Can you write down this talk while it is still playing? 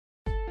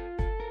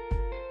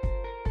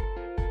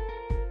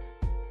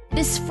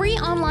This free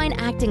online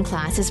acting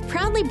class is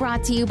proudly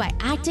brought to you by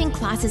Acting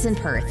Classes in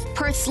Perth,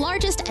 Perth's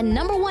largest and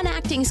 #1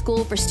 acting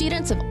school for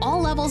students of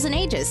all levels and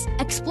ages.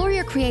 Explore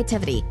your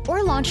creativity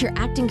or launch your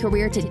acting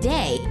career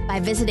today by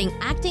visiting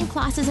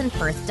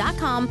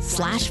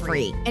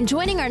actingclassesinperth.com/free and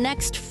joining our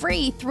next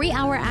free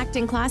 3-hour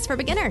acting class for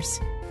beginners.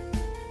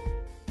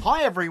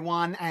 Hi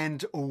everyone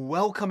and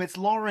welcome. It's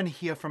Lauren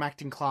here from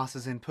Acting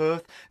Classes in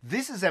Perth.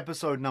 This is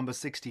episode number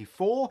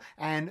 64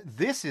 and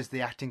this is the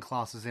Acting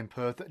Classes in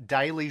Perth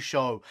daily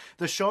show.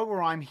 The show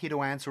where I'm here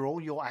to answer all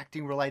your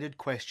acting related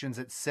questions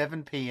at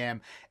 7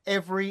 p.m.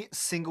 every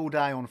single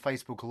day on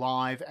Facebook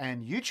Live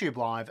and YouTube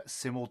Live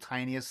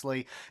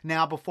simultaneously.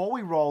 Now before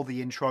we roll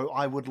the intro,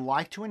 I would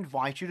like to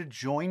invite you to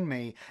join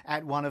me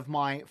at one of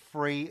my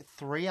free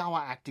 3-hour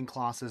acting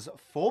classes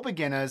for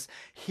beginners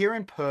here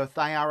in Perth.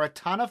 They are a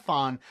ton of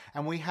fun.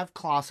 And we have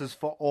classes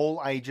for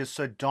all ages,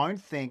 so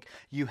don't think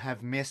you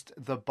have missed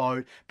the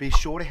boat. Be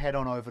sure to head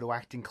on over to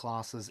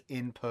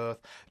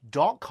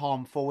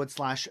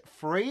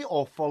actingclassesinperth.com/free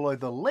or follow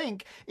the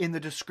link in the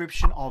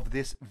description of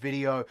this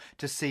video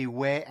to see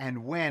where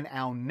and when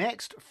our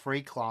next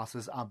free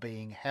classes are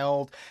being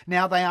held.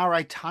 Now, they are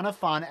a ton of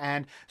fun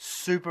and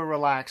super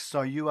relaxed,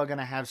 so you are going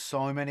to have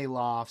so many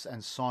laughs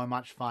and so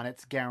much fun.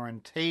 It's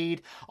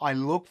guaranteed. I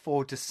look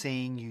forward to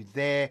seeing you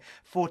there.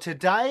 For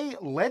today,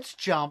 let's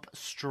jump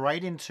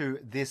straight into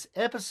this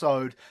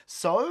episode.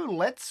 So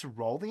let's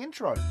roll the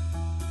intro.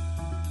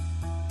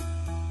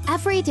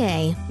 Every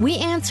day, we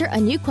answer a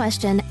new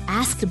question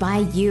asked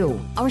by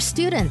you, our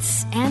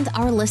students, and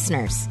our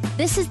listeners.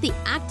 This is the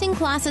Acting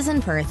Classes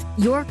in Perth,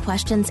 Your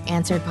Questions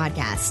Answered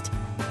podcast.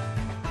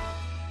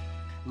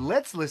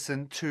 Let's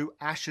listen to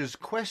Ash's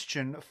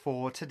question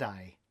for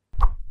today.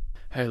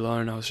 Hey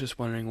Lauren, I was just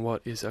wondering,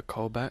 what is a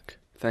callback?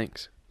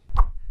 Thanks.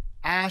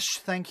 Ash,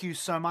 thank you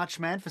so much,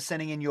 man, for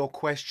sending in your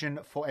question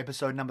for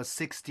episode number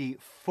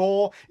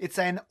 64. It's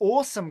an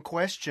awesome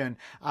question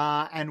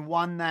and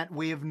one that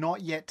we have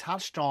not yet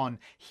touched on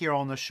here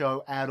on the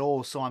show at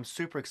all, so I'm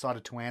super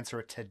excited to answer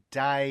it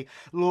today.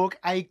 Look,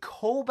 a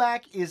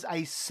callback is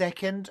a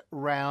second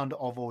round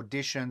of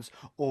auditions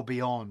or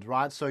beyond,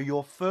 right? So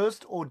your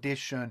first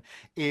audition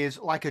is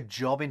like a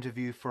job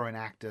interview for an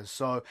actor.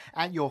 So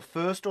at your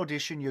first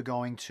audition, you're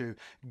going to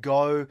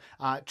go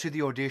to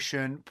the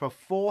audition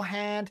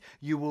beforehand.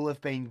 You will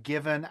have been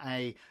given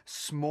a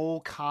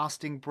small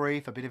casting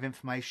brief, a bit of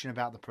information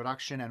about the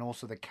production and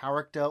also the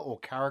character or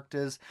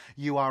characters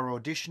you are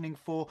auditioning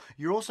for.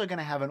 You're also going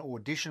to have an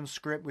audition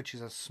script, which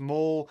is a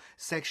small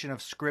section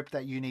of script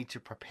that you need to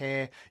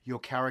prepare your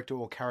character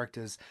or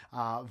characters'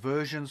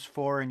 versions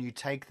for, and you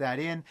take that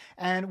in.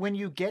 And when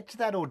you get to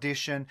that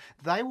audition,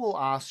 they will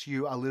ask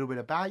you a little bit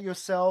about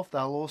yourself.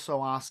 They'll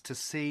also ask to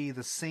see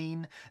the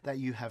scene that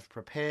you have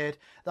prepared.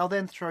 They'll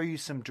then throw you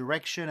some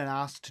direction and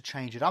ask to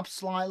change it up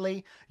slightly.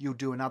 You'll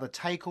do another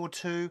take or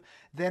two.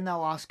 Then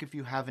they'll ask if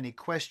you have any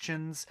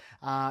questions.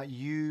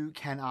 You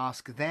can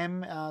ask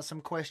them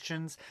some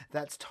questions.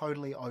 That's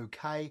totally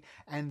okay.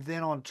 And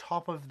then on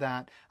top of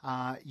that,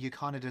 you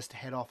kind of just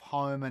head off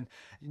home and,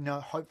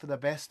 hope for the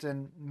best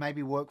and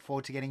maybe work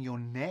forward to getting your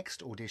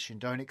next audition.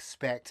 Don't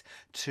expect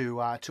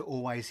to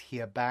always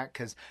hear back,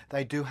 because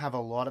they do have a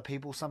lot of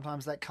people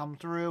sometimes that come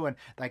through and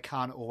they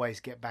can't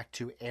always get back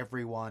to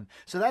everyone.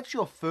 So that's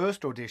your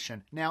first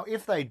audition. Now,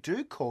 if they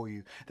do call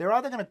you, they're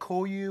either going to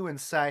call you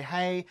and say,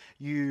 hey,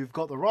 you've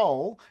got the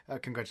role,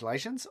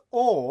 congratulations,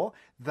 or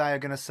they're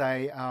going to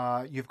say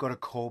you've got a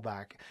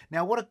callback.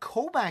 Now, what a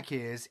callback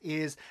is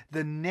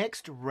the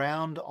next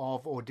round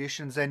of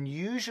auditions, and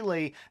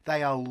usually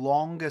they are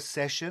longer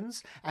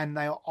sessions and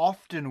they are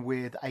often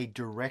with a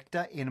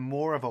director in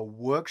more of a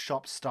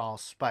workshop style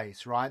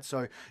space, right?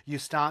 So you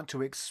start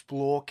to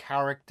explore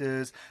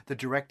characters. The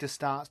director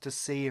starts to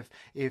see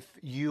if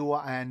you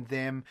and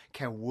them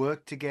can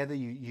work together.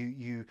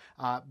 You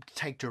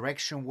take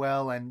direction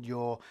well, and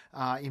you're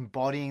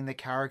embodying the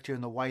character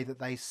in the way that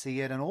they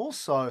see it, and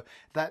also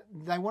that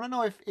they want to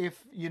know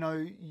if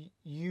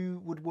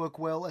you would work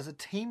well as a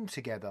team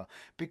together,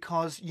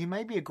 because you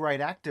may be a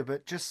great actor,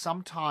 but just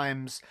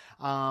sometimes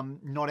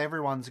not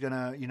everyone's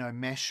gonna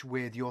mesh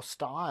with your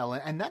style,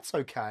 and that's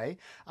okay.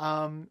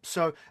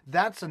 So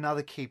that's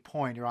another key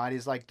point, right?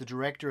 Is like the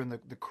director and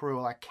the crew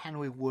are like, can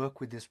we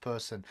work with this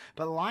person?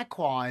 But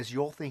likewise,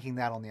 you're thinking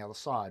that on the other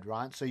side,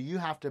 right? So you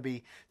have to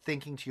be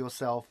thinking to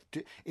yourself,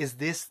 is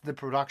this the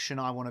production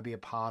I want to be a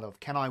part of?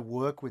 Can I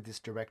work with this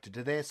director?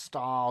 Do their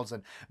styles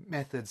and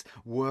methods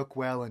work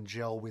well and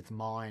gel with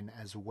mine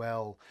as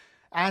well?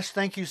 Ash,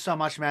 thank you so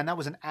much, man. That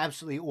was an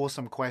absolutely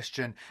awesome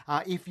question.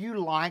 If you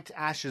liked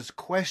Ash's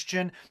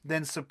question,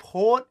 then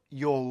support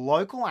your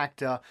local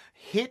actor.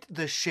 Hit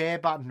the share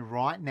button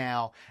right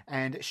now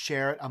and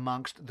share it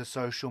amongst the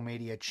social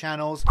media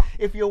channels.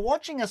 If you're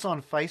watching us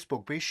on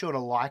Facebook, be sure to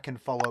like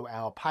and follow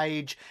our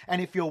page.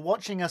 And if you're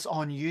watching us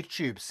on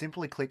YouTube,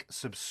 simply click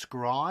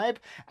subscribe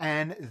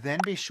and then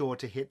be sure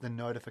to hit the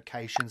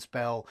notifications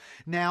bell.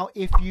 Now,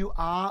 if you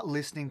are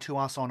listening to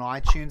us on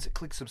iTunes,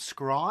 click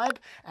subscribe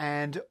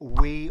and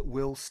we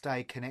will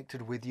stay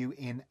connected with you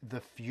in the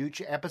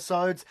future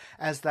episodes.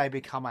 As they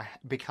become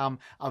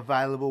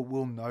available,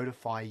 we'll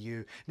notify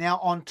you. Now,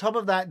 on top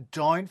of that,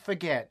 don't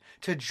forget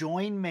to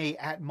join me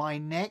at my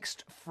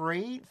next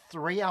free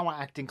 3-hour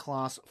acting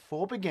class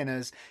for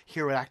beginners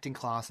here at Acting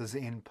Classes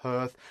in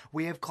Perth.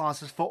 We have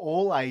classes for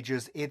all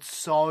ages. It's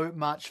so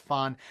much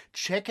fun.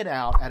 Check it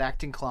out at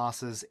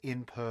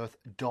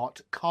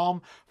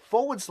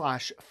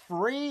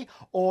actingclassesinperth.com/free,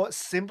 or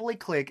simply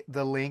click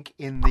the link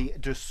in the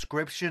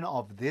description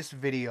of this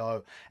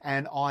video,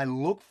 and I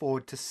look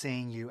forward to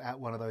seeing you at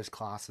one of those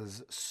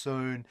classes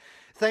soon.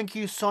 Thank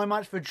you so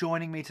much for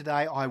joining me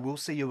today. I will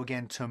see you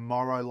again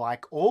tomorrow,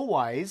 like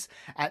always,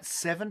 at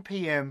 7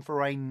 p.m.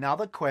 for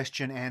another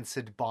question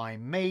answered by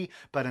me.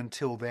 But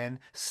until then,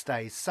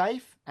 stay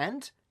safe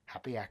and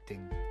happy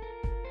acting.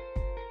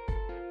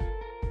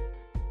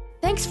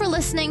 Thanks for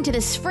listening to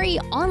this free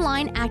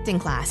online acting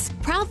class,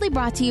 proudly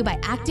brought to you by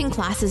Acting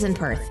Classes in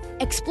Perth.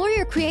 Explore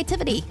your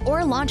creativity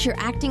or launch your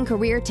acting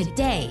career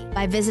today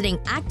by visiting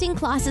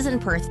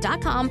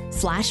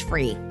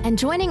actingclassesinperth.com/free and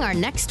joining our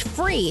next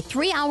free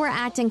 3-hour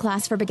acting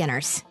class for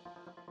beginners.